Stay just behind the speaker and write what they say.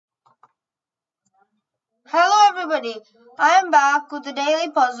Hello everybody, I am back with the daily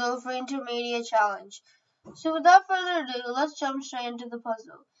puzzle for intermediate challenge. So without further ado, let's jump straight into the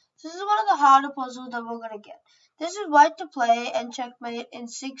puzzle. This is one of the harder puzzles that we're going to get. This is white to play and checkmate in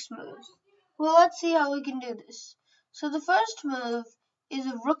 6 moves. Well, let's see how we can do this. So the first move is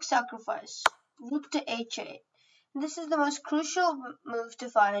a rook sacrifice, rook to h8. This is the most crucial move to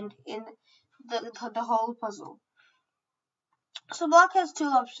find in the whole puzzle. So black has two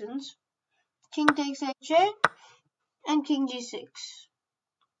options, king takes h8 and king g6.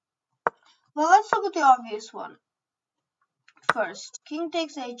 Well, let's look at the obvious one. First, king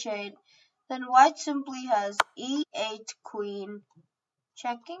takes h8, then white simply has e8 queen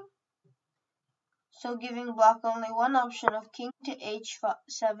checking, so giving black only one option of king to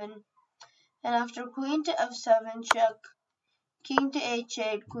h7, and after queen to f7 check, king to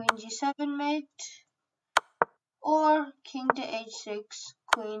h8, queen g7 mate, or king to h6,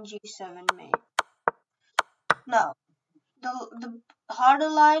 queen g7 mate. Now, the harder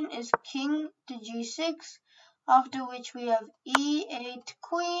line is king to g6, after which we have e8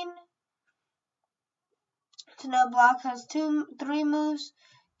 queen. So now black has three moves.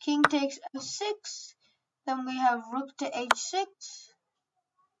 King takes f6, then we have rook to h6,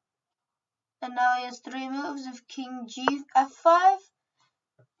 and now he has three moves of king f5,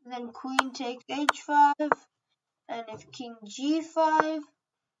 then queen takes h5, and if king g5,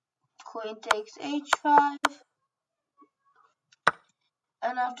 queen takes h5,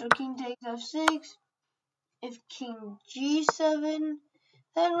 and after king takes f6, if king g7,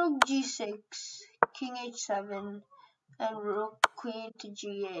 then rook g6, king h7, and rook queen to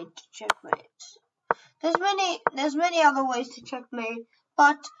g8 checkmate. There's many other ways to checkmate,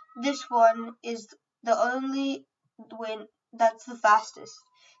 but this one is the only win that's the fastest.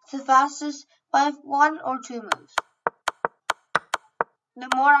 It's the fastest by 1 or 2 moves. The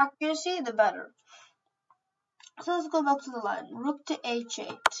more accuracy, the better. So let's go back to the line. Rook to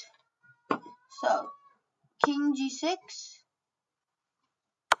h8. So king g6,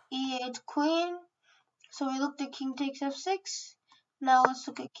 e8 queen. So we looked at king takes f6. Now let's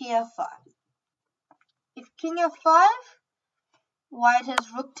look at king f5. If king f5, white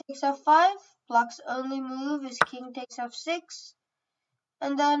has rook takes f5. Black's only move is king takes f6.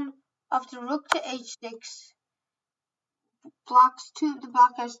 And then after rook to h6,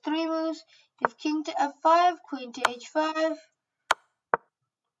 black has three moves. If king to f5, queen to h5.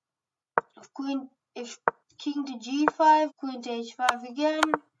 If king to g5, queen to h5 again.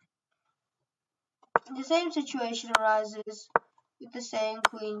 The same situation arises with the same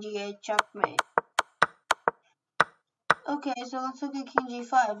queen g8 checkmate. Okay, so let's look at king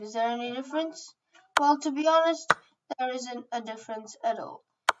g5. Is there any difference? Well, to be honest, there isn't a difference at all.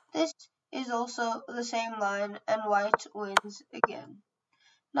 This is also the same line, and white wins again.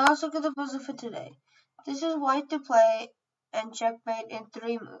 Now let's look at the puzzle for today. This is white to play and checkmate in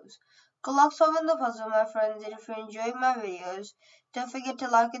 3 moves. Good luck solving the puzzle, my friends, and if you're enjoying my videos, don't forget to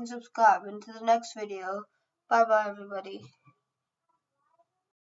like and subscribe. Until the next video, bye bye everybody.